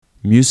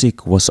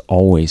Music was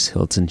always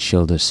Hilton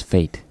Childers'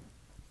 fate,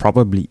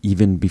 probably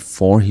even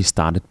before he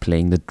started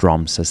playing the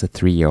drums as a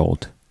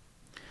 3-year-old.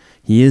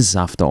 He is,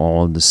 after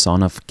all, the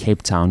son of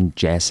Cape Town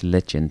jazz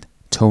legend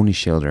Tony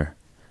Childer,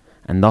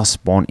 and thus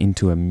born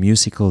into a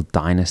musical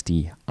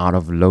dynasty out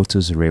of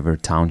Lotus River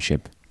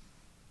Township.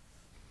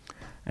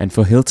 And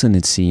for Hilton,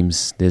 it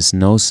seems, there's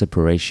no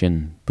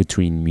separation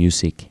between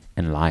music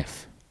and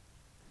life.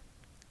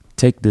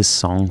 Take this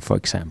song, for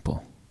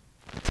example.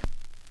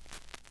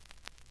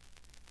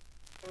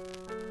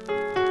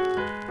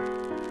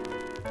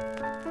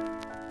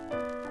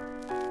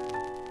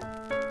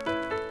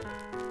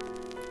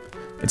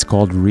 It's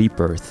called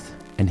Rebirth,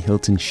 and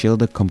Hilton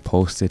Childer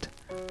composed it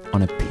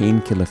on a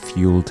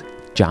painkiller-fueled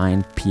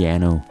giant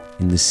piano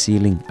in the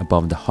ceiling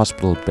above the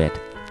hospital bed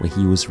where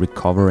he was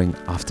recovering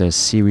after a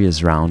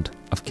serious round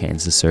of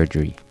cancer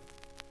surgery.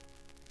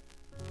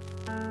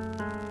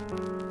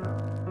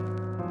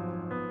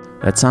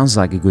 That sounds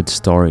like a good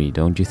story,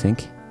 don't you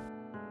think?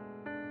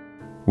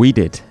 We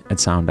did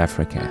at Sound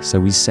Africa, so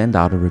we sent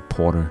out a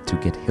reporter to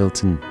get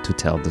Hilton to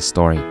tell the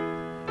story.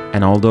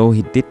 And although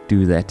he did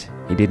do that,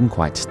 he didn't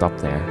quite stop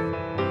there.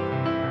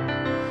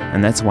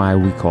 And that's why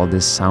we call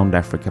this Sound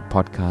Africa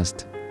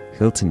podcast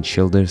Hilton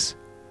Childer's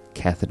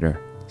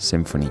Catheter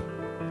Symphony.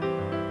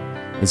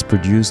 It's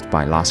produced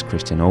by Lars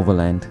Christian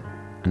Overland,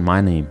 and my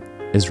name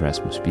is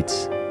Rasmus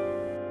Spitz.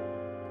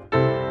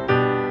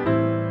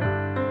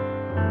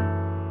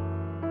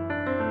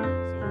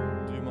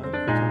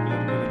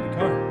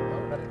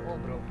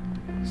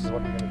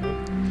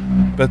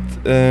 But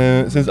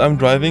since I'm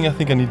driving, I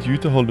think I need you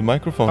to hold the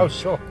microphone. Oh,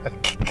 sure.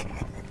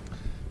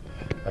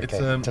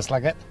 Okay, just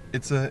like that?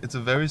 It's a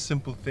very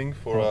simple thing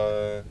for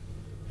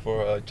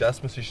a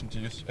jazz musician to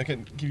use. I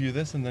can give you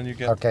this, and then you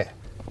get. Okay.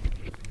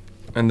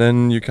 And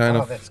then you kind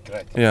of. Oh, that's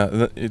great.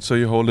 Yeah, so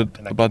you hold it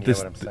about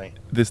this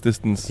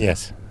distance.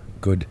 Yes.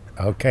 Good.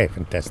 Okay,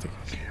 fantastic.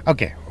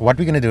 Okay, what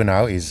we're going to do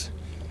now is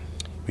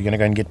we're going to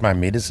go and get my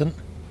medicine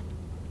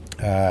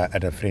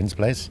at a friend's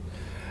place.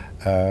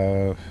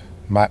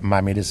 My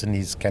medicine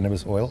is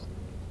cannabis oil.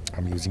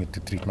 I'm using it to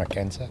treat my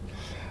cancer.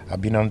 I've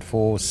been on it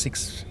for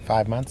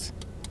 5 months.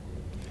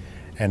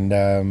 And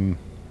it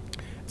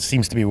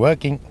seems to be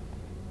working.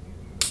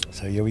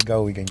 So here we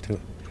go. We're going to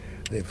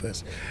there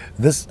first.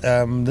 This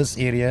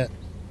area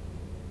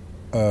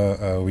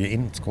we're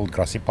in, it's called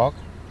Grassy Park.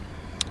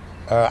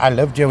 I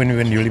lived here when we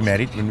were newly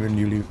married.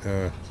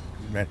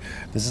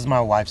 This is my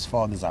wife's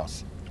father's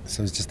house.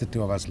 So it's just the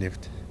two of us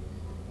left.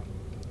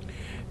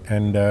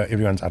 And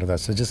everyone's out of that.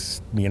 So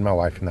just me and my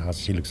wife in the house.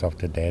 She looks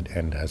after dad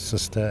and her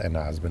sister and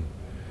her husband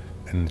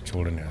and the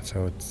children here.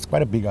 So it's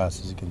quite a big house,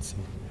 as you can see.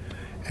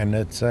 And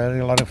it's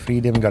a lot of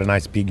freedom. Got a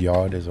nice big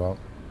yard as well.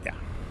 Yeah.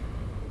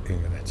 You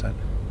can go that side.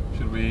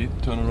 Should we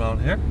turn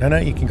around here? No,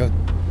 you can go.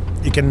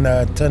 You can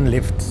turn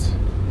left.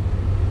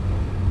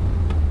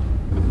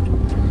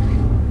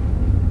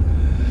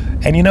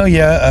 And you know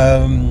here,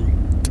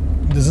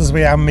 this is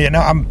where I'm. You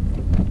know,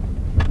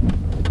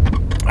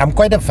 I'm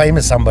quite a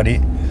famous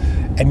somebody.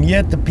 And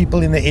yet the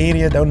people in the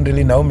area don't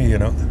really know me, you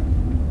know.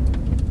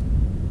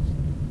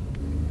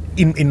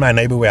 In my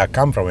neighbor where I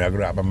come from, where I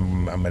grew up,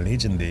 I'm a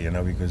legend there, you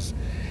know, because,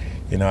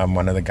 you know, I'm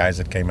one of the guys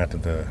that came out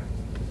of the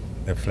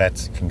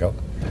flats. You can go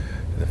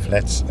to the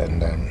flats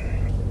and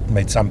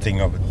made something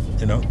of it,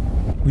 you know.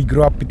 We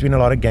grew up between a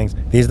lot of gangs.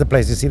 There's the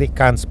place. You see the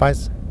Can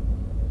Spice?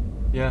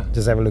 Yeah.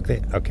 Just have a look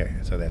there. Okay,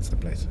 so that's the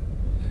place.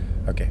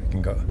 Okay, we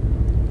can go.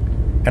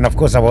 And of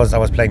course, I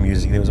was playing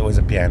music. There was always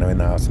a piano in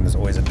the house, and there's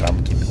always a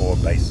drum kit or a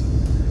bass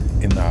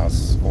in the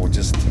house, or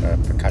just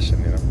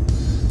percussion, you know.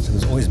 So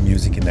there's always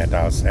music in that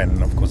house,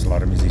 and of course, a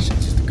lot of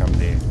musicians used to come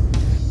there.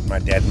 My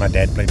dad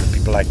played with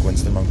people like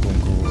Winston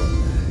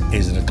Mankunku,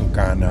 Ezra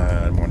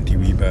Tukana, Monty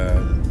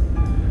Weber,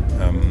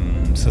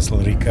 Cecil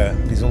Rika.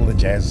 These are all the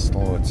jazz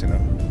stalwarts, you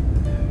know.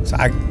 So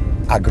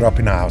I grew up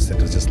in a house that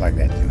was just like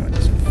that, you know,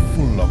 just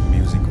full of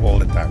music all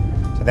the time.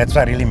 So that's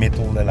why I really met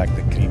all the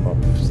cream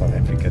of South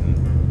African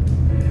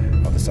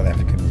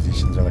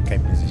musicians or the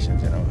Cape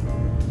musicians, you know,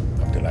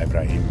 Abdullah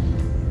Ibrahim.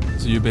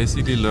 So you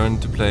basically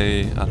learned to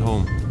play at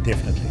home?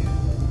 Definitely.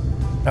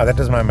 Now that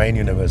was my main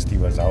university,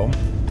 was home.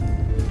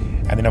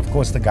 And then of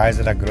course the guys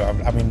that I grew up,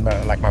 I mean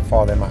like my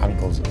father and my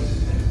uncles,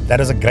 that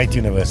was a great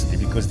university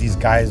because these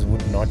guys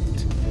would not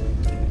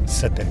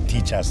sit and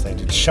teach us, they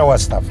would show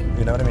us stuff,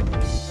 you know what I mean?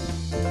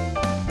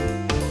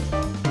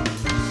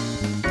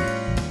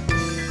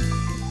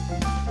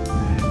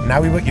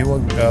 Now we were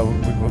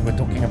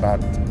talking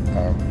about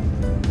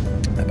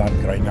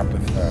growing up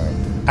with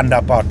under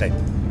apartheid,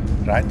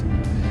 right?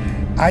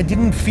 I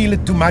didn't feel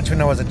it too much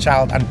when I was a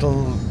child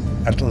until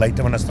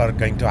later when I started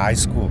going to high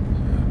school,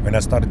 when I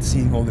started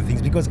seeing all the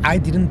things, because I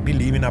didn't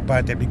believe in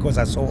apartheid because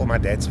I saw all my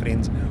dad's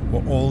friends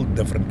were all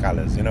different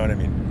colors, you know what I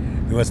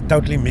mean? It was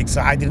totally mixed,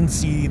 so I didn't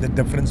see the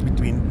difference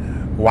between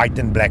white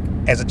and black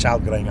as a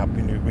child growing up.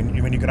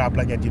 When you grow up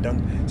like that, you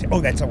don't say,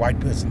 oh, that's a white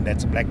person,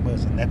 that's a black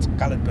person, that's a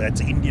colored person,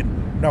 that's an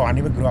Indian. No, I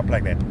never grew up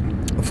like that.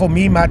 For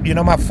me, my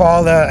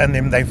father and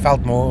them, they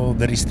felt more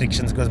the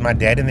restrictions because my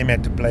dad and them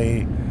had to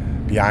play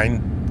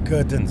behind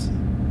curtains.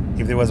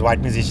 if there was white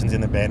musicians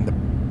in the band,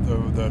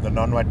 the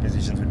non-white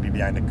musicians would be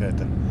behind the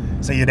curtain.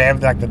 So you'd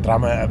have like the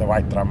drummer, the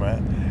white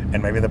drummer,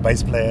 and maybe the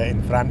bass player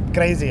in front.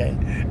 Crazy, eh?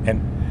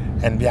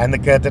 And behind the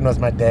curtain was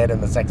my dad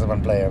and the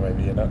saxophone player,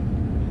 maybe, you know.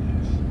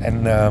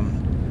 And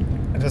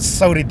it was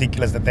so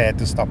ridiculous that they had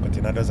to stop it,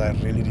 you know. It was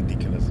really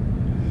ridiculous.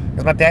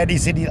 Because my dad, he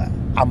said,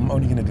 I'm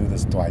only going to do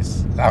this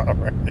twice. You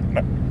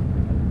know?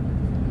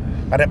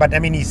 But I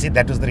mean, he said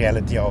that was the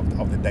reality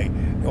of the day.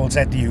 We also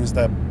had to use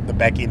the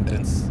back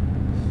entrance.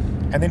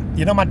 And then,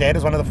 you know, my dad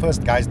is one of the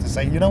first guys to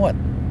say, you know what?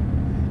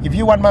 If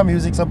you want my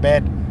music so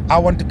bad, I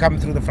want to come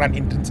through the front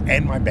entrance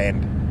and my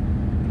band.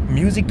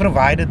 Music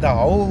provided the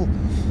whole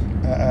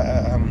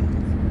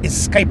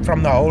escape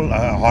from the whole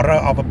horror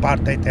of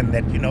apartheid, and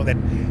that, you know, that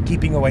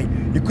keeping away.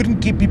 You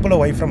couldn't keep people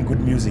away from good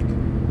music,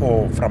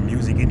 or from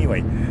music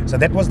anyway. So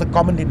that was the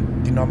common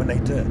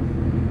denominator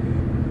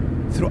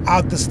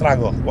throughout the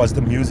struggle, was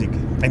the music.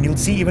 And you'll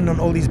see even on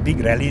all these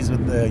big rallies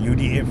with the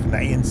UDF and the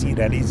ANC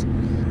rallies,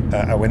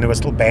 when they were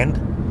still banned,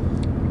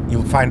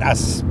 you'll find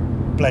us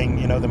playing,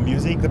 you know, the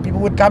music. The people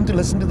would come to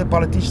listen to the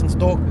politicians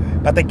talk,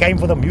 but they came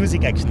for the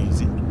music, actually, you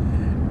see.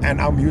 And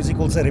our music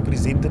also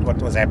represented what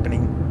was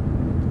happening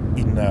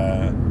in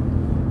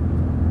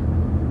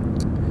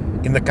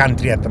the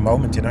country at the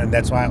moment, you know, and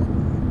that's why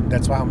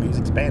our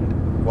music's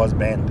was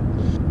banned.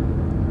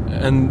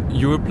 And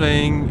you were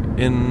playing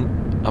in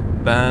a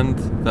band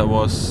that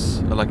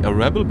was like a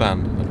rebel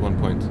band at one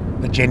point.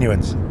 The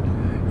Genuines.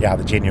 Yeah,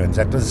 the Genuines.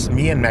 That was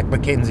me and Mac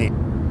McKenzie.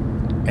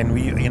 And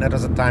we, you know, it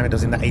was a time, it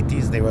was in the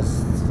 80s, it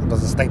was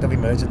a state of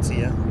emergency,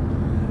 yeah.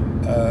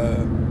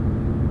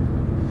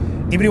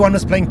 Everyone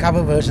was playing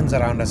cover versions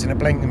around us, you know,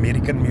 playing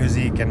American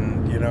music,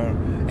 and, you know,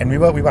 and we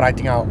were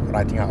writing our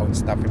own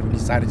stuff, and we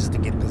decided just to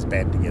get this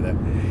band together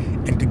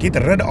and to get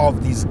rid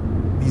of these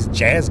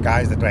jazz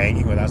guys that were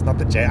hanging with us. Not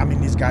the jazz, I mean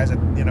these guys that,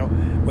 you know,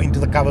 were into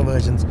the cover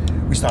versions.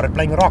 We started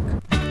playing rock.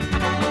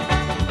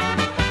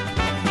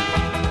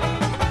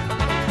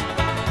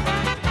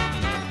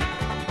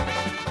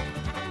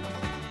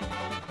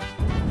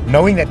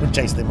 Knowing that would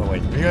chase them away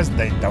because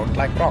they don't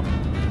like rock.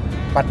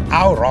 But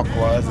our rock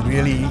was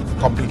really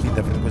completely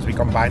different because we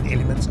combined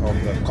elements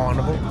of the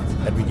carnival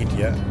that we get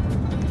here.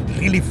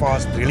 Really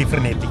fast, really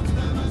frenetic,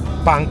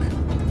 punk,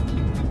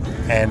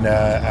 and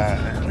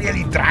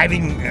really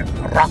driving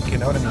rock, you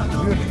know what I mean?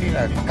 We were really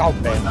a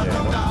cult band, you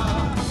know.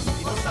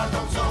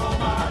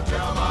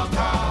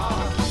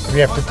 We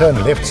have to turn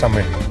left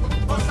somewhere.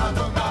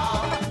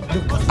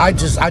 Look, I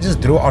just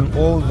drew on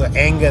all the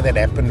anger that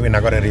happened when I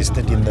got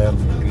arrested in the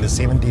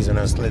 70s when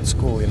I was still at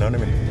school, you know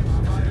what I mean?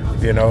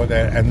 You know,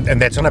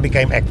 and that's when I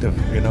became active,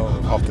 you know,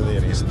 after the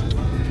arrest.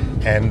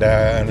 And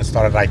I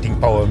started writing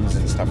poems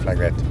and stuff like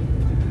that.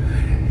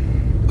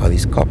 Oh,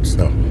 these cops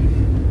now.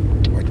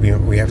 But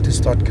we have to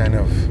start kind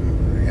of,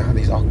 yeah,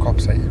 these are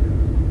cops, eh?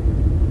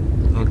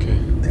 Okay.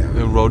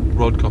 Yeah.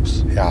 Road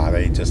cops. Yeah,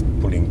 they just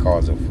pulling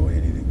cars off or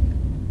anything.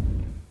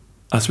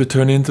 As we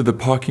turn into the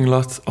parking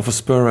lot of a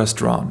Spur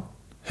restaurant,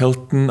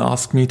 Hilton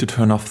asked me to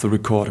turn off the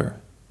recorder.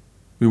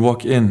 We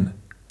walk in,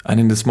 and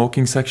in the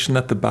smoking section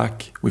at the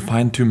back, we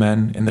find two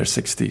men in their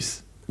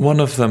 60s. One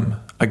of them,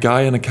 a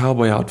guy in a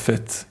cowboy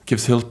outfit,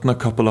 gives Hilton a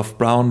couple of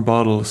brown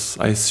bottles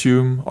I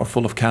assume are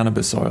full of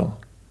cannabis oil.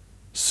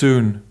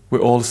 Soon, we're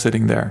all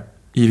sitting there,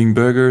 eating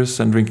burgers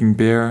and drinking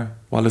beer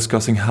while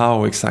discussing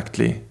how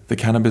exactly the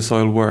cannabis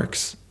oil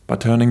works by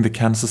turning the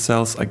cancer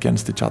cells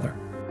against each other.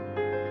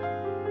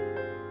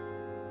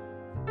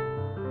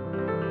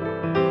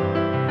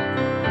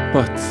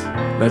 But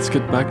let's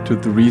get back to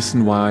the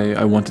reason why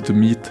I wanted to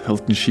meet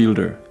Hilton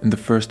Shielder in the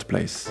first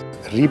place.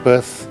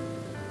 Rebirth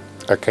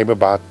came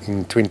about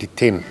in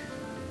 2010.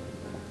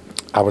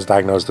 I was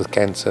diagnosed with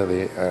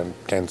cancer,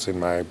 cancer in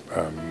my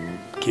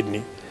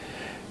kidney.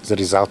 As a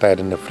result, I had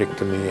an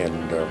nephrectomy,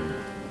 and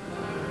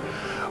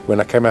when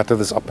I came out of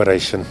this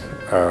operation,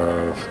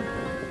 I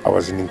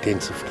was in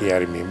intensive care. I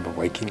remember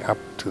waking up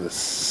to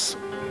this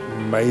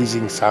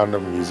amazing sound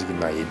of music in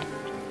my head,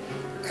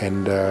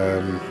 and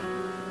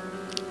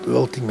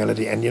lilting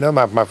melody. And you know,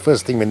 my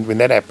first thing when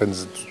that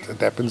happens, it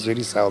happens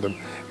very seldom.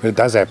 When it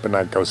does happen,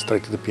 I go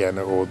straight to the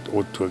piano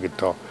or to a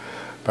guitar.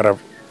 But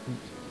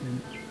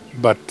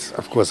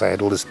of course, I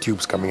had all these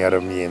tubes coming out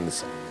of me and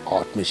this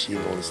art machine,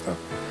 all this stuff.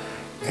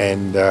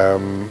 And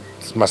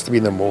it must have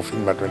been the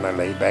morphine, but when I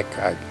lay back,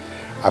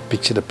 I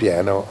pictured a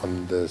piano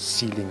on the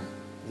ceiling,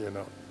 you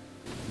know.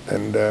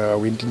 And I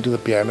went into the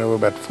piano for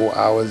about 4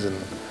 hours, and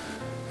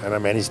I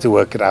managed to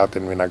work it out.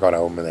 And when I got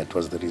home, and that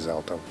was the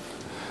result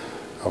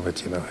of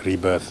it, you know,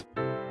 Rebirth.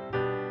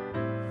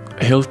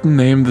 Hilton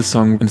named the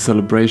song in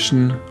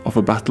celebration of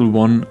a battle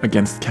won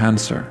against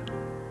cancer.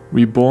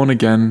 Reborn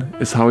again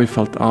is how he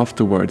felt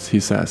afterwards, he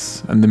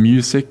says, and the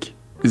music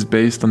is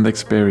based on the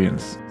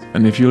experience.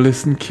 And if you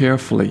listen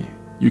carefully,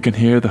 you can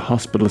hear the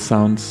hospital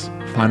sounds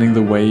finding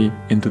their way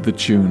into the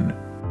tune.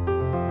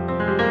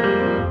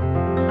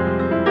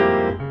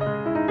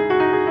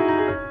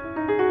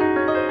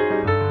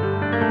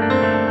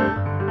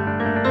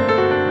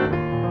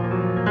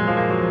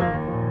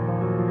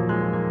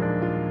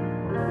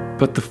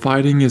 But the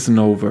fighting isn't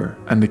over,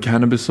 and the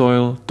cannabis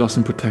oil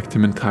doesn't protect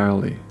him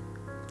entirely.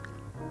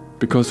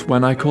 Because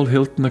when I call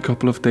Hilton a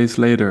couple of days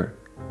later,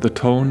 the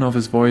tone of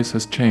his voice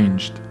has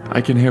changed. I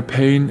can hear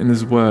pain in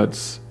his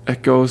words,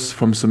 echoes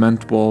from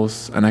cement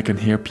walls, and I can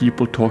hear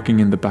people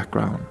talking in the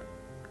background.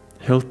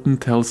 Hilton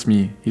tells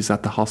me he's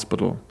at the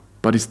hospital,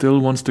 but he still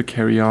wants to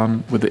carry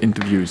on with the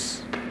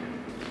interviews.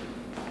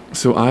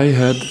 So I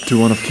head to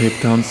one of Cape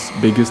Town's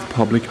biggest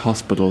public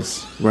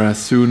hospitals, where I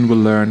soon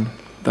will learn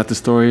that the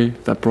story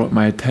that brought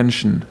my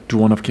attention to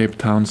one of Cape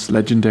Town's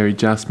legendary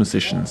jazz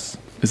musicians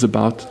is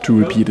about to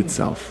repeat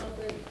itself.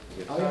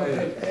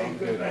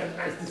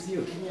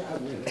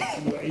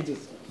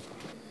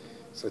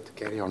 So to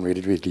carry on, where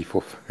did we leave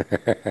off?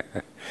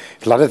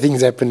 A lot of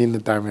things happen in the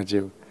time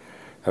that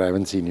I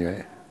haven't seen you.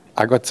 Eh?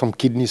 I got some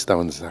kidney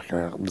stones.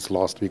 This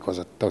last week was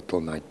a total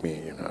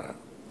nightmare. You know,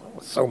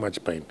 so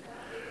much pain.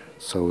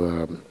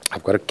 So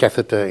I've got a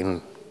catheter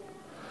in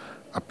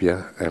up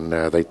here, and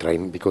they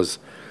train because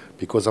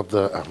of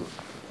the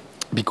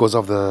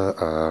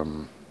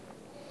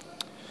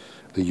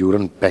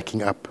urine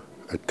backing up.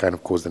 It kind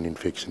of caused an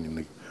infection in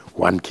the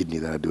one kidney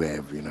that I do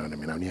have. You know what I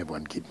mean? I only have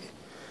one kidney.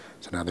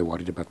 So now they're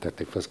worried about that.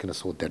 They're first going to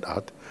sort that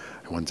out.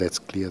 And once that's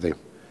clear, they're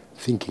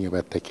thinking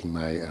about taking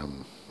my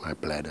my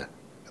bladder.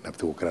 And I have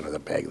to walk around with a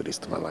bag the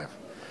rest of my life.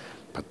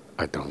 But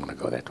I don't want to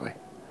go that way.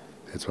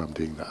 That's why I'm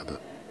doing the other.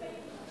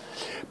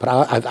 But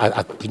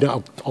I you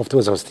know,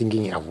 afterwards I was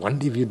thinking, I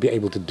wonder if you'd be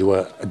able to do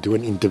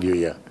an interview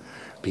here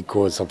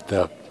because of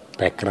the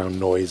background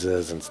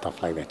noises and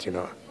stuff like that, you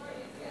know.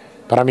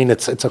 But I mean,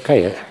 it's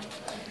okay, eh?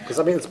 Because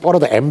I mean, it's part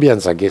of the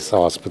ambience, I guess, the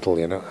hospital,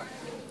 you know,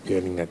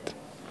 hearing that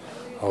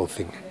whole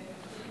thing.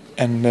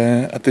 And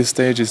at this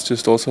stage, it's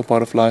just also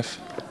part of life.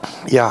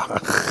 Yeah.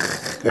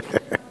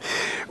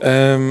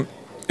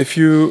 If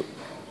you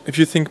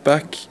think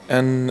back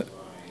and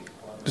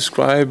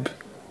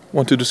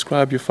want to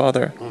describe your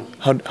father,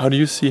 how do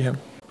you see him?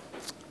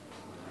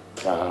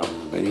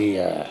 Very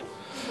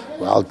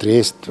well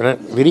dressed,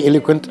 very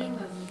eloquent,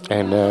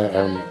 and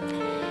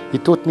he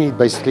taught me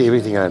basically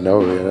everything I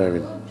know. You know what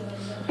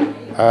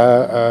I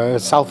mean?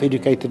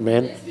 Self-educated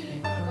man.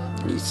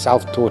 He's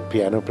self-taught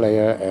piano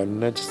player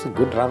and just a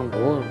good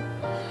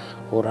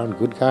all-round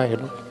good guy, you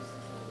know.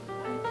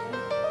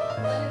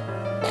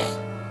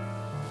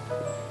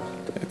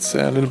 It's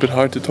a little bit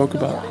hard to talk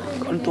about. I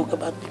can't talk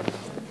about it.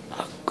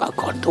 I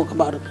can't talk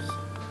about it.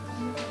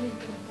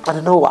 I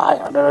don't know why.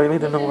 I really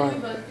don't know why.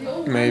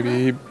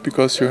 Maybe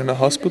because you're in a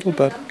hospital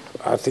bed.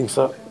 I think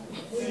so.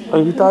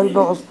 Oh, he died in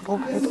the hospital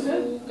bed.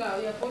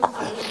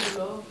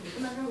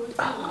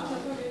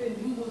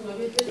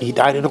 He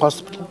died in a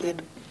hospital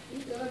bed.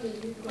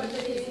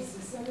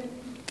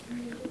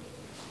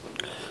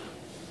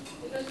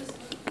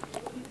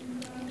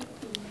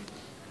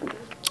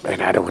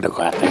 And I don't want to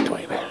go out that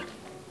way, man.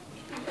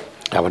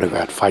 I want to go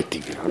out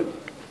fighting, you know.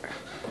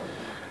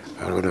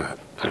 I don't want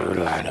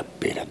to lie in a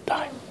bed and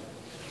die.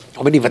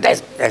 I mean, if it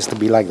has to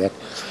be like that,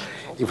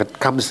 if it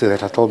comes to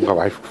that, I told my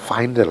wife,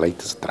 find the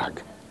latest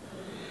drug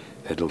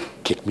that'll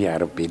get me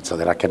out of bed so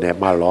that I can have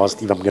my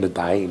last, if I'm going to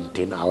die in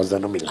 10 hours, I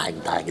don't be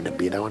dying in a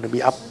bed. I want to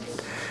be up,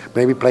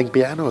 maybe playing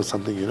piano or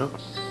something, you know.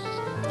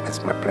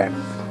 That's my plan.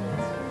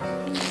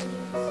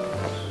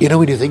 You know,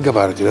 when you think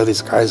about it, you know,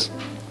 these guys,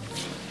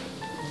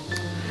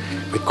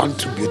 we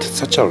contributed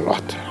such a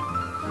lot.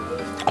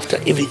 After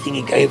everything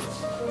he gave,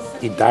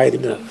 he died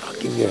in a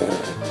fucking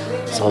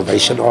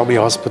Salvation Army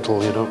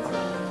hospital, you know.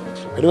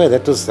 Anyway,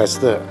 that was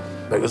the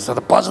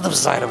positive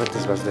side of it.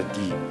 This was that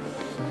he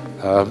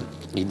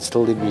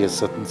instilled in me a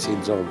certain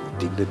sense of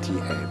dignity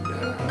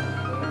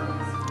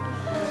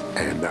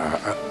and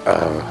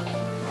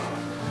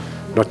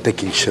not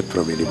taking shit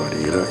from anybody,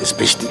 you know,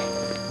 especially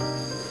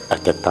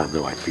at that time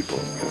the white people,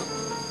 you know.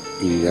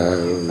 He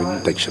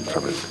wouldn't take shit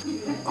from it.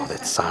 Oh,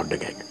 that sound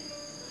again.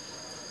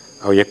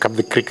 Oh, here come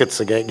the crickets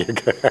again.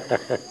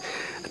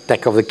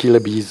 Attack of the killer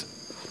bees.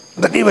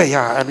 But anyway,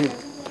 yeah, I mean,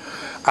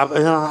 I'm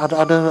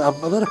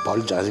not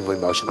apologizing for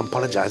emotion. I'm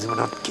apologizing for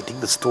not getting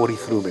the story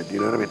through, man. You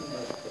know what I mean?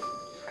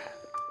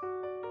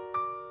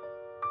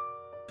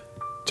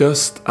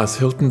 Just as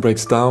Hilton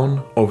breaks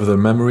down over the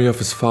memory of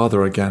his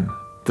father again,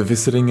 the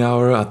visiting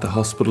hour at the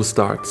hospital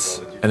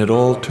starts, and it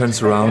all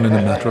turns around in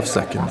a matter of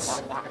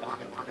seconds.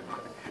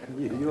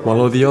 While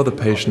all the other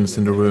patients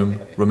in the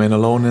room remain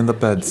alone in the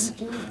beds,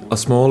 a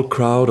small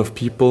crowd of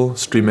people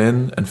stream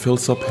in and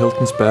fills up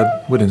Hilton's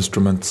bed with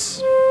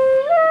instruments.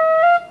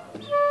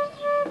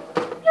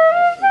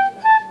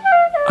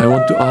 I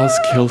want to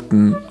ask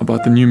Hilton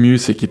about the new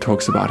music he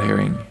talks about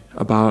hearing,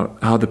 about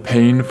how the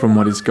pain from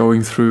what he's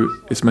going through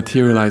is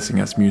materializing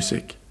as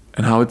music,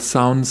 and how it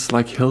sounds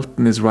like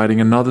Hilton is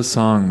writing another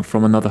song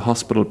from another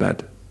hospital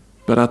bed.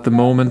 But at the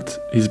moment,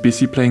 he's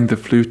busy playing the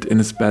flute in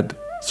his bed,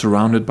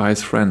 surrounded by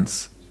his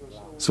friends.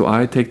 So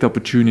I take the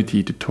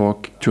opportunity to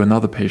talk to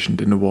another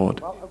patient in the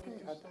ward.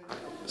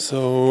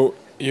 So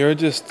you're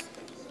just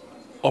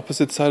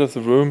opposite side of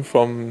the room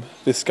from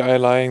this guy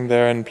lying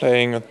there and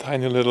playing a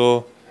tiny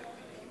little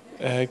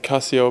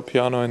Casio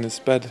piano in his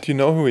bed. Do you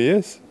know who he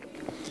is?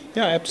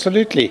 Yeah,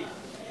 absolutely.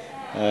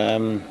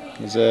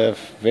 He's a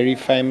very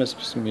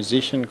famous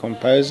musician,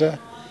 composer,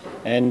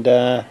 and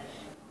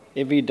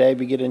every day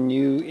we get a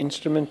new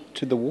instrument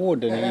to the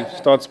ward and he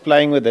starts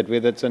playing with it,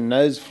 whether it's a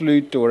nose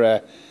flute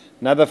or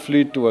another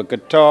flute or a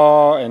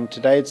guitar, and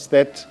today it's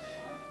that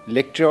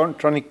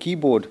electronic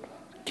keyboard,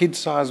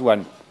 kid-size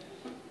one.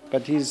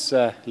 But he's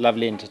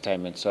lovely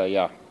entertainment, so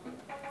yeah,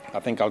 I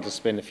think I'll just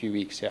spend a few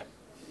weeks here.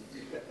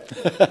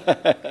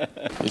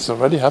 He's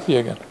already happy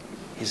again.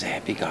 He's a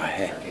happy guy,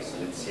 hey?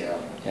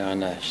 Yeah, I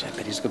know,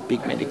 but he's got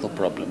big medical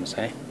problems,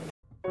 hey?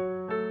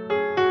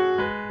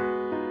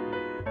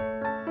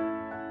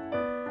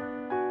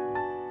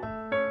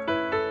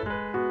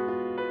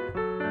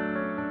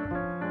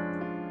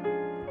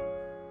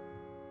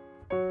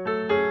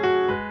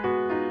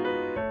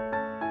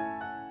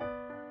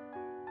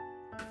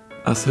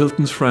 As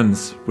Hilton's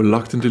friends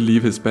reluctantly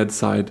leave his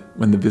bedside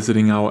when the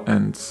visiting hour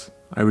ends,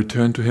 I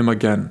return to him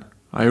again.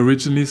 I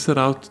originally set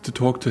out to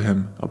talk to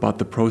him about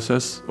the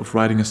process of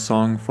writing a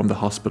song from the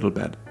hospital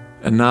bed.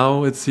 And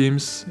now it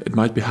seems it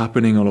might be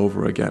happening all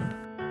over again.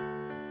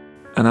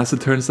 And as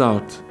it turns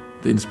out,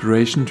 the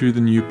inspiration to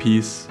the new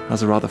piece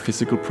has a rather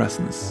physical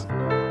presence.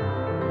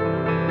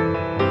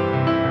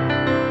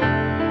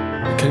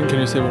 Can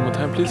you say one more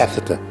time, please?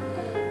 Catheter.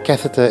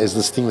 Catheter is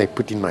this thing they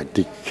put in my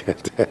dick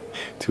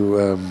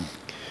to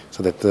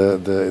so that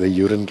the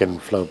urine can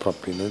flow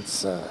properly. And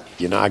it's,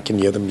 I can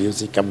hear the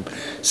music. I'm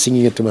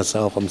singing it to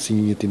myself. I'm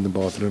singing it in the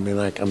bathroom, and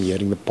I'm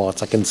hearing the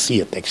parts. I can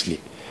see it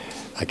actually.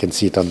 I can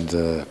see it on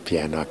the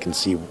piano. I can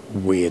see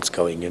where it's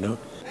going.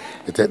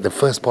 The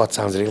first part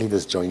sounds really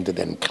disjointed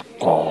and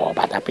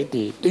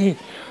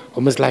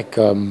almost like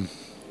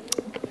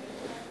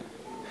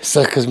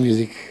circus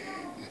music.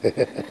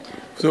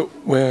 So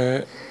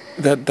where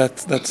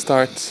that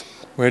starts,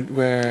 where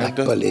like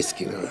does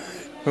burlesque,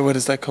 where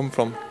does that come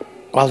from?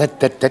 Well,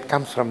 that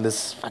comes from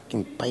this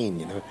fucking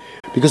pain,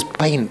 because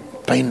pain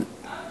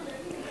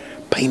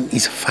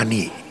is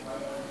funny.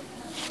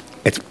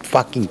 It's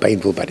fucking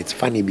painful, but it's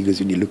funny because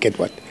when you look at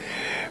what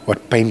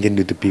pain can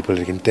do to people,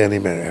 it can turn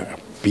them a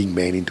big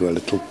man into a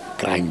little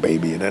crying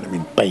baby. You know what I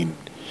mean? Pain,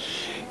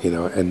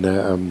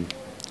 and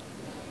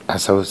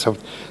so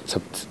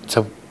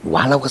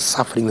while I was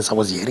suffering this, I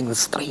was hearing this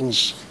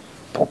strange,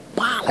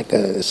 like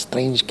a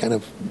strange kind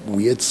of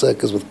weird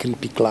circus with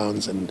creepy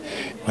clowns and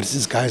what is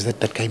this guys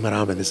that came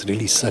around, and this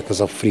really circus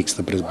of freaks,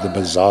 the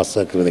bizarre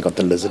circus where they got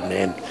the lizard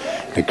man,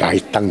 the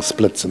guy's tongue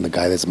splits, and the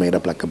guy that's made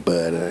up like a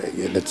bird.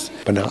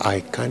 But now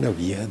I kind of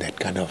hear that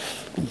kind of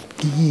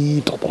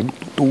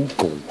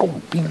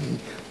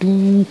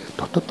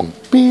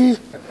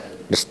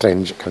the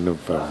strange kind of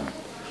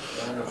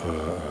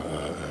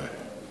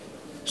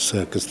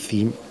circus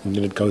theme, and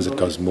then it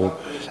goes more,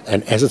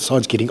 and as it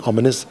starts getting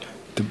ominous,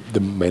 the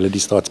melody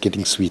starts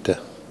getting sweeter.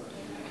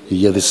 You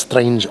hear this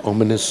strange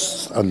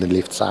ominous on the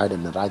left side,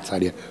 and the right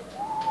side here.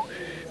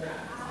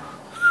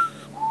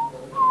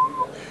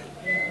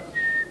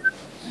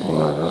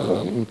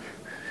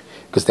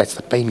 Because that's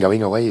the pain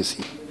going away, you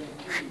see.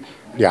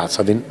 Yeah,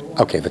 so then,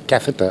 okay, the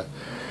catheter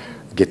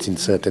gets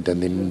inserted,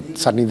 and then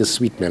suddenly the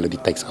sweet melody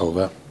takes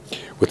over,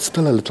 with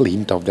still a little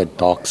hint of that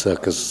dark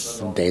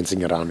circus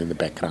dancing around in the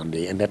background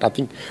there. And that, I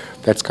think,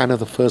 that's kind of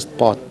the first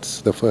part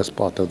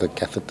of the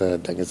catheter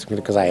thing. It's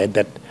because I had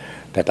that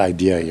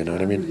idea, you know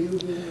what I mean?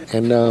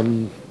 And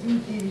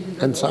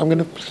so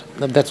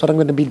that's what I'm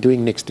gonna be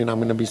doing next. I'm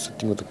gonna be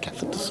sitting with the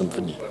Catheter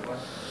Symphony.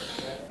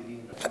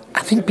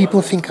 I think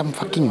people think I'm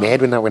fucking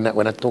mad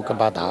when I talk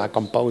about how I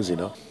compose,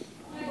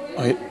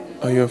 Are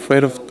you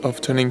afraid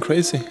of turning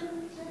crazy?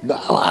 No,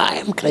 I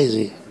am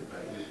crazy.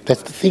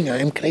 That's the thing, I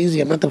am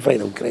crazy. I'm not afraid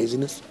of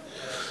craziness.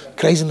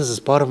 Craziness is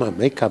part of my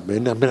makeup,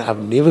 man. I've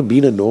never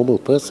been a normal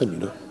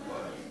person,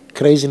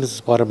 Craziness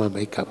is part of my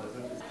makeup.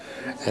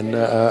 And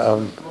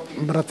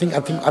but I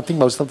think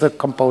most of the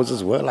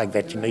composers were like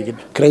that, You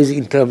get crazy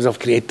in terms of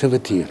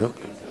creativity,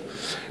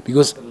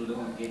 because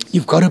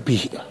you've got to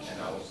be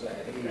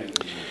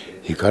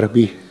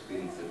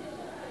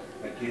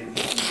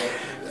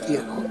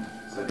mad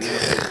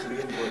to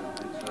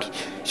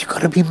create. You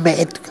gotta be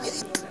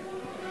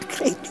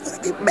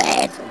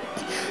mad.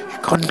 You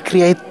can't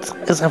create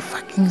as a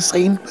fucking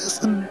sane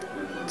person.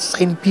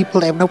 Sane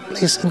people have no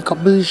place in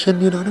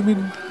composition, you know what I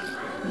mean?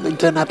 They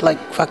turn out like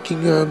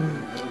fucking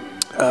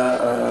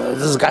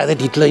this guy that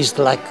Hitler used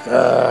to like,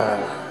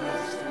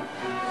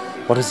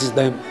 what is his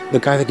name? The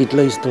guy that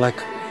Hitler used to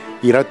like,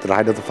 he wrote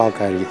Ride of the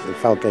Valkyries.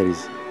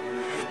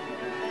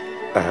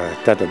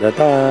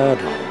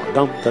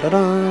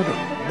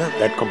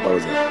 That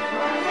composer.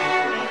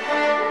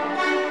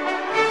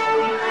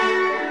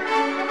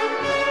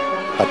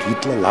 But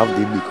Hitler loved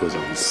him because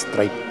of his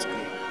straight.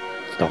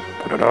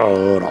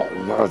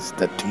 That's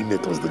the team.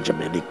 It was the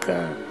Germanic.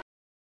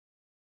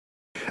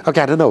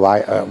 Okay, I don't know why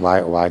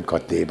it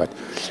got there, but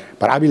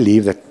I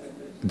believe that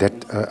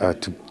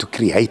to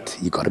create,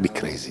 you got to be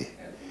crazy.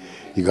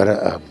 You got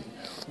to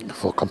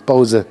for a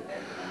composer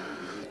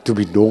to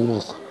be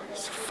normal.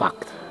 It's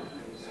fucked.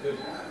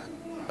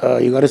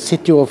 You got to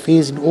set your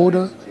affairs in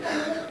order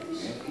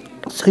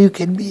so you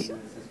can be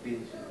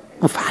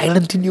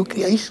violent in your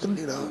creation,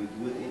 you know.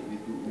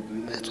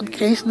 That's what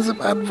creation is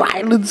about,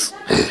 violence.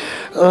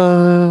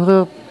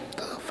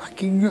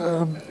 Fucking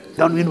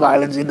don't mean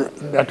violence in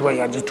that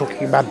way. I'm just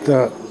talking about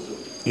the,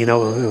 you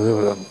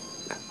know,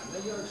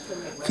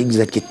 things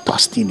that get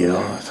tossed in, you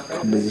know,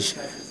 composition.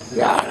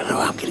 Yeah, I don't know.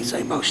 I'm getting so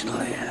emotional.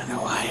 I don't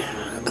know why.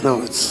 I don't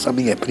know. It's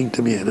something happening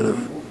to me. I don't know.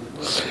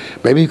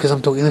 Maybe because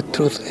I'm talking the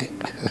truth.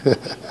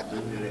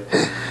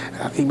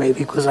 I think maybe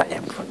because I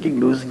am fucking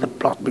losing the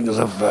plot because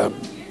of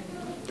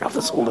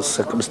all the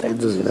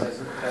circumstances, you know.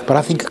 But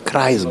I think a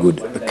cry is good.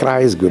 A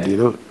cry is good, you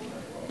know.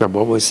 My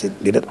mom always said,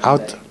 let it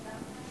out.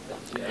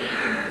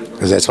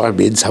 Because that's why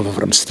men suffer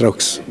from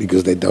strokes,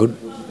 because they don't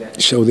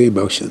show their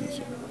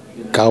emotions.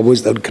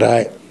 Cowboys don't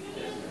cry.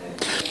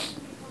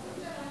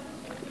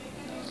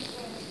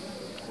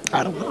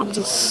 I don't know, I'm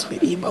just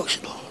very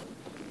emotional.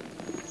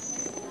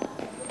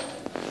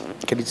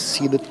 Can you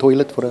see the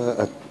toilet for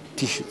a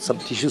tissue, some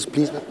tissues,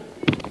 please? No?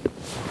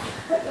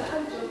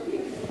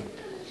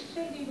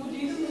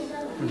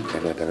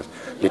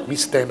 Let me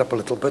stand up a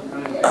little bit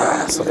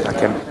so that I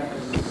can.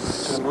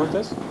 Should I move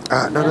this?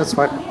 No, that's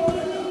fine.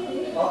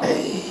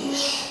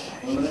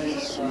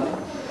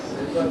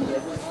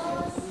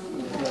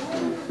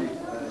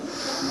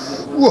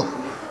 Whoa.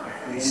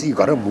 You see, you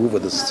gotta move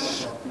with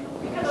this.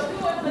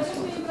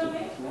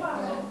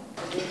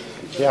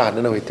 Yeah, I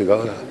don't know where to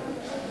go.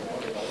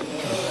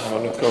 Have a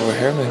look over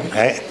here, maybe.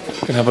 Hey?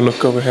 You can have a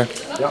look over here.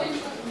 Yeah.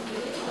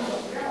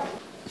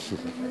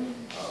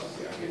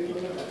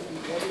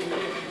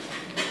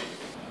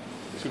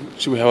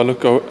 Should we have a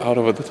look out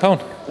over the town?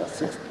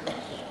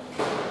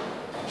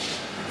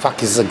 Fuck,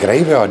 this is a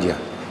graveyard here.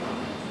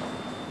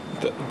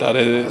 That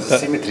is... It's a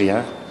cemetery,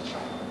 huh?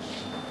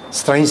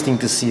 Strange thing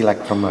to see,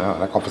 like, from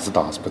like opposite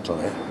the hospital,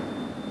 eh?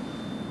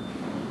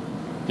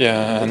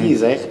 Yeah, It and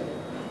is, eh?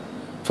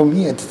 For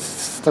me,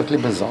 it's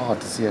totally bizarre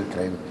to see a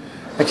grave.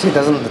 Actually, it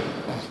doesn't.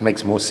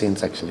 Makes more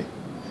sense, actually.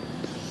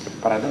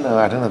 But I don't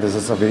know. This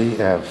is a very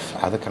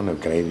other kind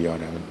of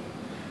graveyard. I mean,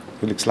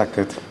 it looks like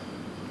it.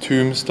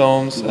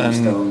 tombstones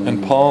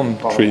and palm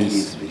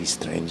trees. Very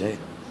strange, eh?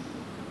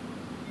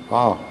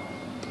 Wow.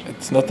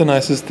 It's not the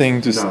nicest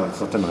thing to see. No, it's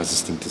not the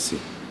nicest thing to see.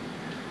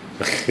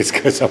 Let's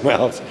go somewhere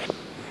else.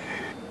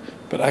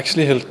 But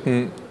actually,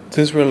 Hilton,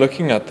 since we're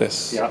looking at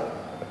this, Yeah.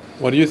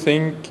 what do you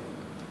think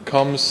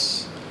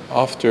comes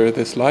after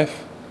this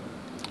life?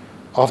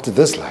 After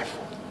this life?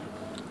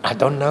 I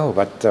don't know,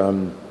 but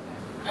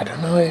I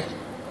don't know. Eh?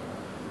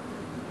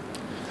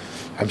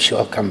 I'm sure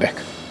I'll come back.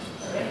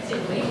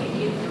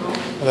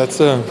 It's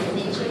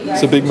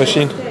a big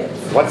machine.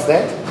 What's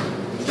that?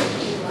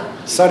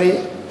 Sorry,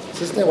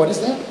 sister, what is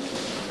that?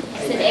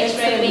 It's an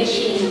X-ray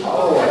machine.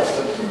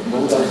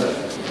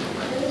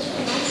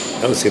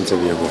 No sense of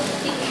humor.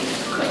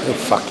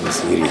 You're fucking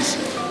serious.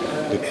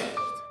 Look.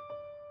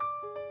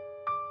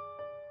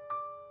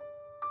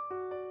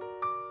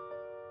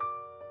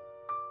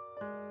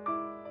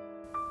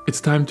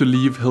 It's time to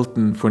leave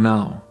Hilton for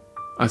now,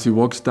 as he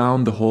walks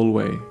down the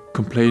hallway,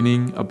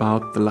 complaining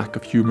about the lack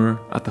of humor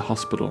at the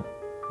hospital,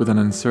 with an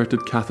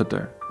inserted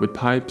catheter with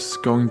pipes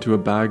going to a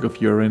bag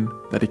of urine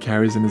that he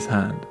carries in his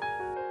hand.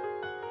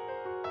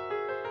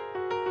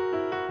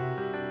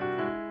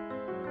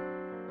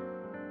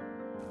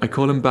 I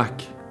call him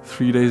back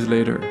 3 days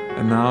later,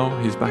 and now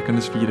he's back on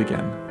his feet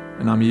again,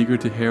 and I'm eager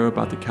to hear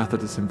about the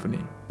Catheter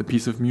Symphony, the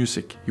piece of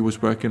music he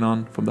was working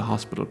on from the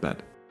hospital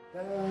bed.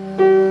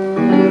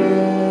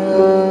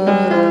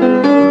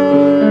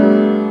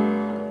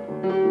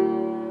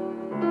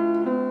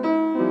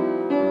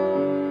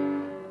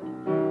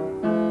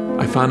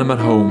 I find him at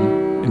home,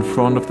 in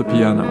front of the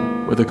piano,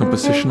 where the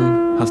composition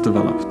has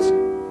developed.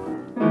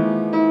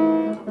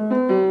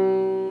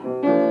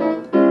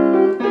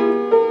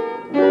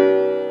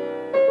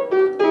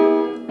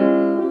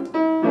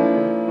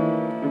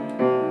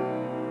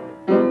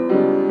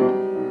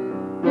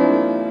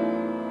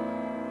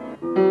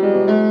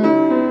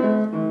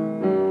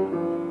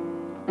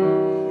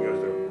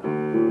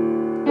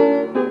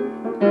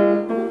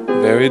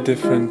 Very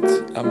different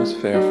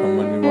atmosphere from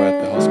when we were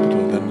at the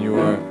hospital. Then you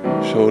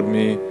showed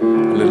me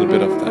a little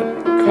bit of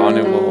that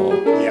carnival.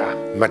 Yeah,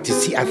 but you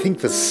see, I think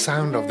the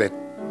sound of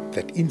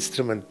that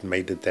instrument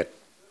made it that,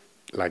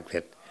 like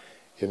that,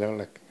 you know,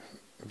 like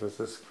this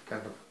is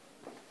kind of.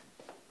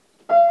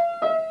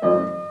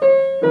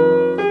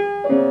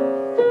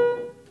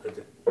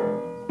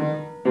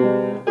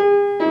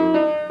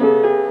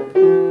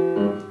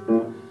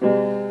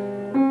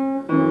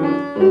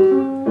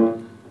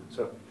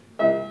 So.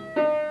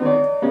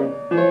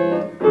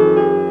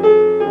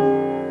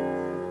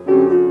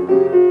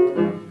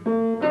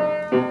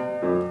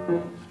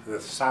 The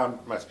sound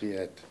must be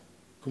at.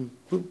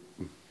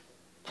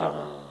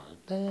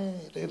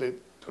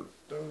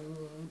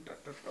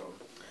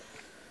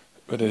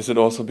 But is it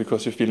also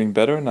because you're feeling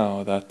better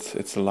now that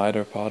it's a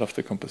lighter part of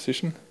the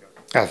composition?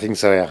 I think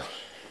so, yeah.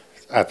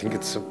 I think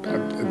it's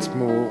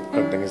more.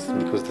 I think it's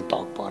because the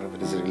dark part of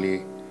it is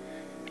really.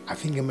 I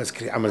think I must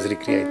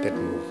recreate that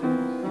move.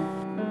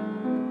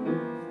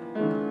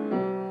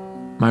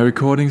 My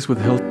recordings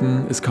with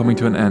Hilton is coming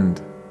to an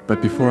end,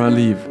 but before I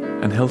leave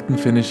and Hilton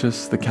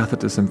finishes the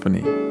Catheter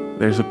Symphony,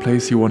 there's a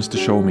place he wants to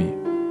show me.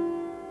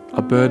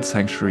 A bird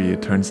sanctuary,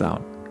 it turns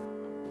out.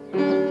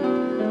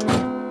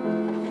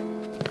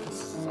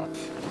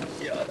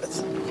 Yeah,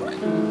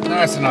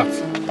 that's enough.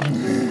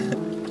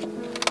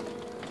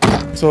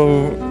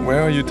 So,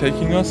 where are you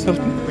taking us,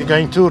 Hilton? We're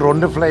going to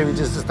Rondevlei, which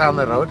is just down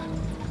the road.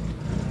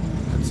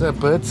 It's a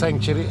bird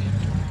sanctuary.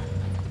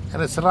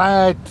 And it's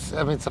right,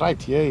 it's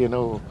right here, you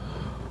know.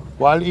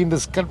 While in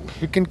this,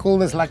 you can call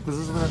this like, this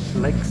is the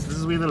lakes, this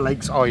is where the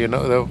lakes are, you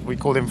know. We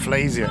call them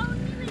flays here.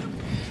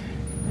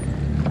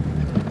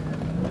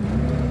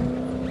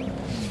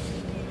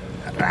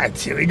 Right,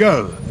 here we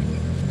go.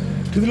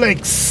 To the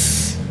lakes.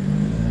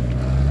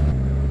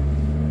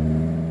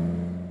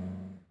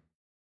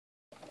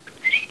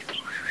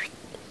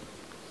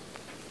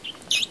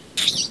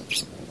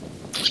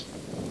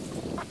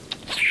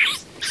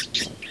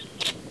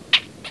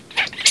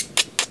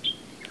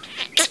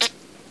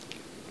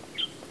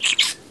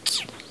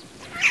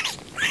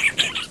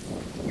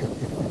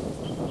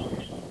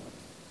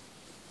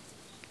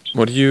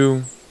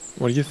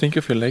 What do you think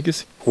of your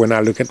legacy? When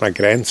I look at my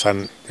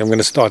grandson, I'm going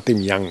to start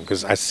him young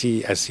because I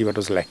see what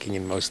was lacking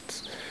in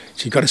most.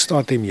 So you got to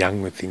start him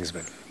young with things,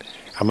 man.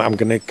 I'm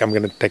gonna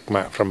take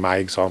from my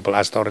example.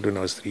 I started when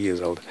I was 3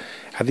 years old.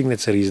 I think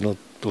that's a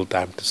reasonable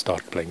time to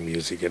start playing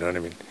music. You know what I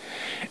mean?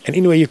 And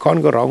anyway, you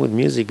can't go wrong with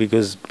music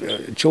because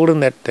children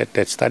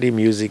that study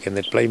music and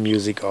that play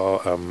music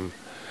are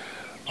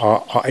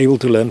able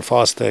to learn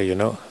faster. You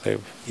know,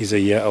 he's a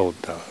year old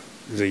now.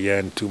 He's a year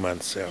and 2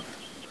 months. Yeah.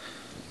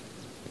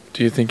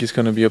 Do you think he's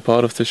going to be a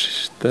part of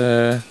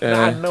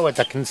I know it.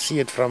 I can see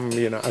it from,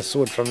 I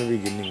saw it from the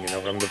beginning,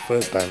 from the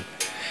first time.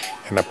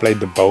 And I played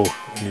the bow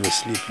when he was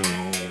sleeping.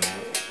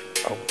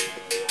 Oh,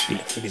 he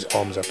lifted his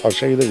arms up. I'll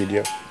show you the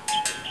video.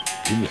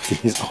 He lifted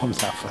his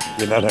arms up,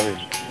 you know what I mean?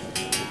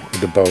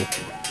 With the bow.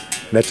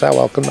 And that's how I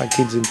welcome my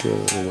kids into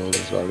the world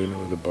as well,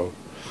 with the bow.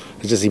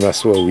 It's just he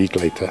must saw a week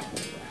later.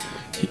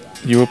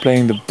 You were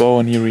playing the bow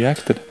and he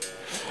reacted?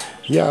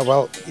 Yeah,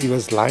 well, he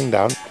was lying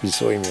down. We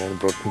saw him,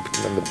 brought him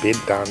on the bed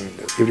down.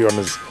 Everyone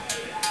was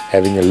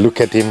having a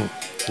look at him,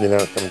 come to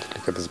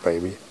look at this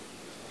baby.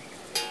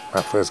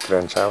 My first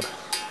grandchild.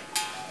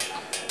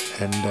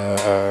 And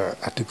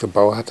I took the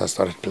bow out, I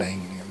started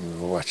playing, and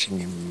we were watching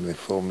him, they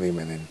filmed him,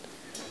 and then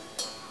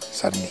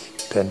suddenly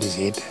he turned his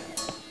head.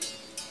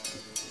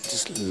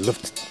 Just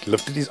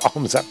lifted his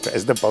arms up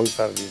as the bow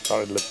started. He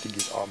started lifting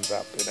his arms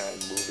up, and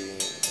moving.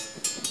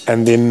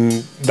 And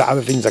then the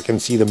other things, I can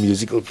see the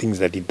musical things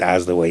that he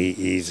does, the way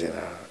he is.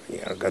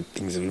 I got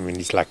things of him when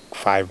he's like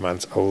 5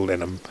 months old,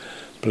 and I'm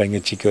playing a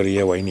Chick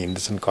Corea Wayne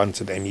Henderson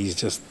concert, and he's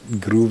just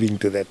grooving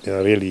to that,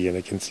 really, and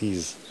I can see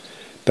he's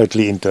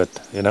totally into it,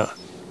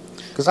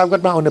 Because I've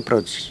got my own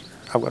approach.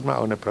 I've got my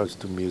own approach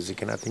to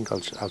music, and I think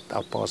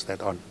I'll pass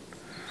that on.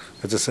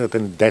 There's a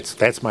certain,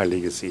 that's my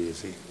legacy, you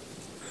see,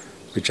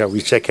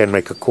 which I can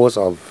make a course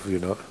of,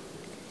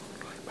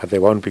 But they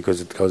won't,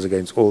 because it goes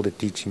against all the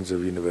teachings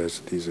of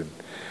universities and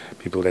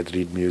people that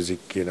read music,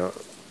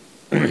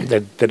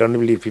 they don't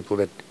believe people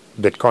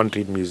that can't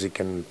read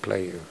music and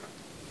play.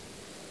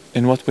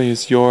 In what way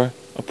is your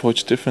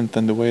approach different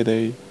than the way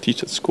they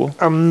teach at school?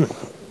 Well,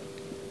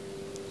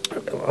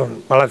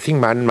 I think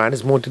mine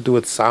is more to do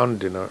with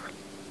sound,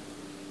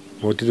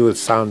 More to do with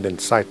sound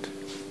and sight,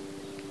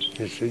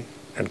 you see,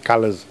 and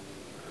colors.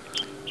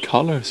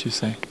 Colors, you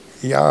say?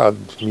 Yeah,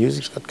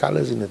 music's got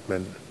colors in it,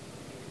 man.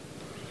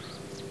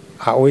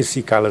 I always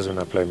see colors when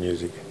I play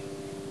music.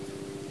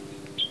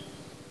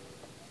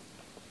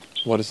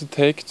 What does it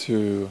take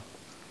to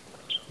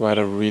write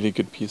a really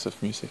good piece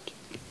of music?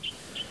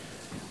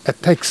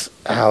 It takes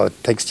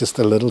just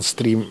a little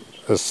stream,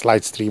 a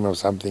slight stream of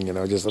something,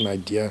 just an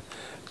idea,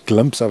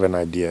 glimpse of an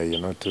idea,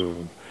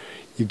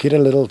 you get a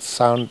little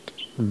sound,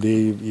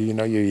 you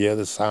hear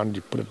the sound,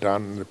 you put it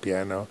down on the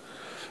piano,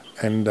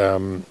 and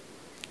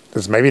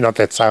there's maybe not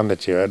that sound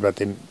that you heard, but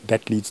then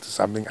that leads to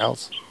something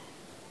else.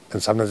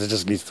 And sometimes it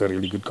just leads to a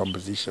really good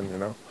composition,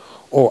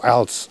 Or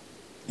else,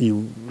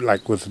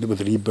 like with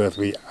Rebirth,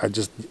 I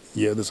just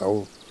hear the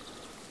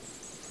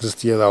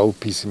whole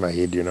piece in my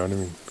head, you know what I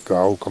mean? The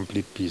whole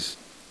complete piece.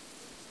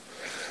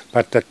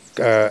 But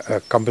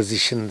the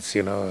compositions,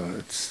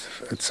 it's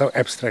so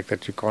abstract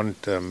that you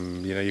can't,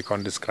 you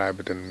can't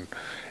describe it, and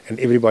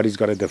everybody's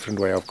got a different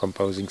way of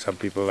composing. Some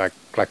people, like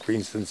for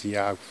instance,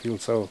 I feel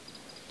so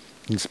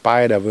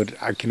inspired of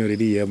it. I can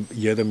already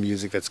hear the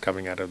music that's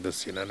coming out of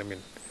this, you know what I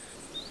mean?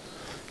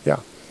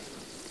 Yeah,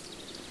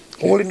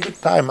 all in good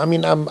time. I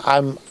mean,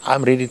 I'm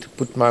ready to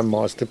put my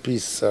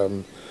masterpiece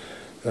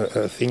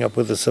thing up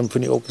with the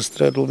symphony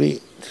orchestra. It'll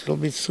be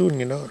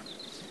soon, a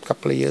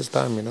couple of years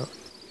time,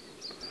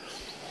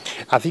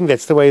 I think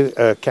that's the way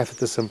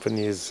Catheter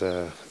Symphony is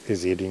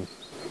heading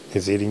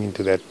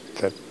into that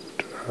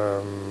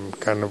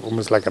kind of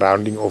almost like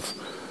rounding off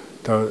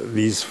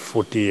these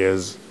 40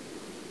 years,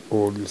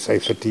 or say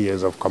 30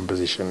 years of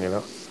composition,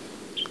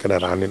 kind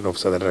of rounding off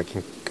so that I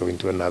can go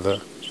into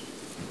another.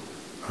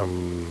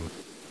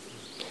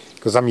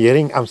 Because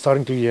I'm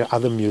starting to hear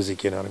other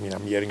music, you know what I mean?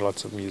 I'm hearing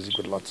lots of music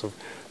with lots of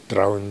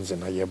drones,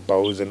 and I hear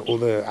bows and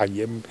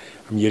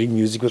I'm hearing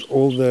music with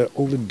all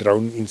the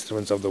drone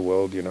instruments of the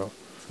world, you know.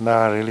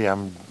 No, really,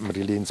 I'm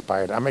really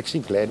inspired. I'm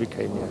actually glad we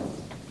came here.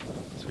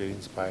 It's very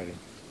inspiring.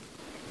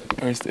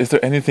 Is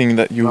there anything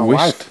that you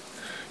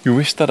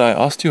wished that I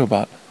asked you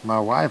about? My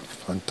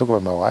wife. I'm talking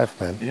about my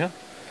wife, man. Yeah.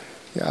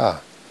 Yeah.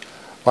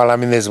 Well, I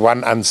mean, there's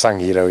one unsung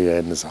hero here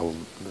in this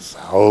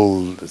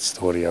whole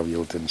story of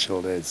Hilton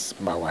Schilder. It's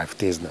my wife,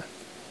 Tesna.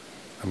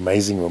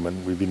 Amazing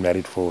woman. We've been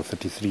married for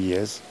 33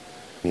 years.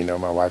 You know,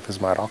 my wife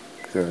is my rock.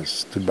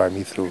 Stood by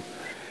me through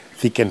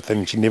thick and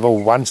thin. She never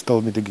once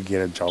told me to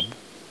get a job,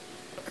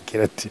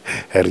 get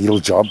a real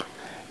job.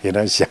 You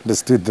know, she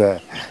understood the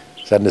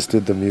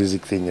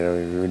music thing, you know,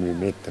 when we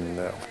met. And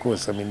of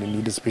course, I mean, you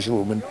need a special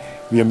woman.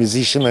 You're a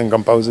musician and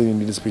composer, you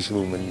need a special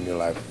woman in your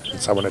life.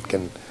 Someone that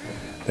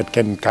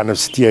can kind of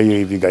steer you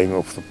if you're going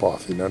off the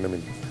path, you know what I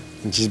mean?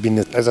 And she's been,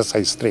 as I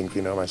say, strength,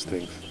 you know, my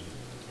strength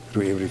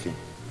through everything.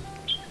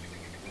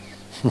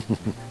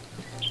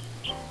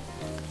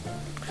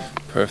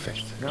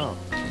 Perfect. No.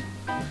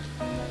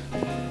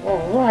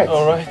 All right.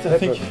 I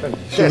think.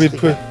 Should we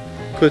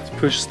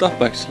push stop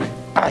actually?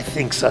 I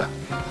think so.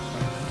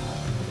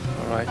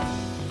 All right.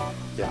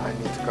 Yeah, I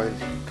need to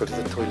go to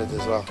the toilet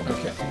as well.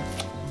 Okay.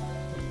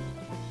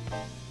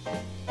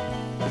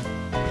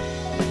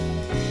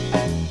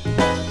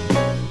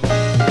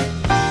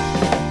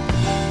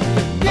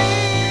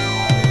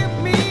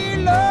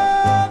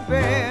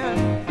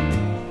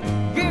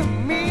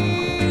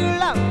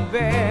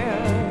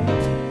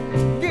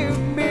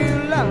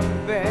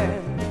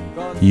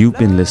 You've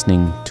been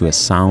listening to a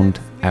Sound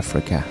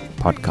Africa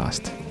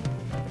podcast.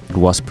 It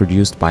was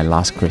produced by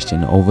Lars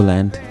Christian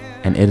Overland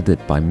and edited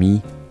by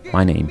me.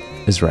 My name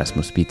is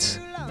Rasmus Spitz.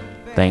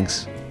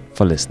 Thanks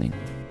for listening.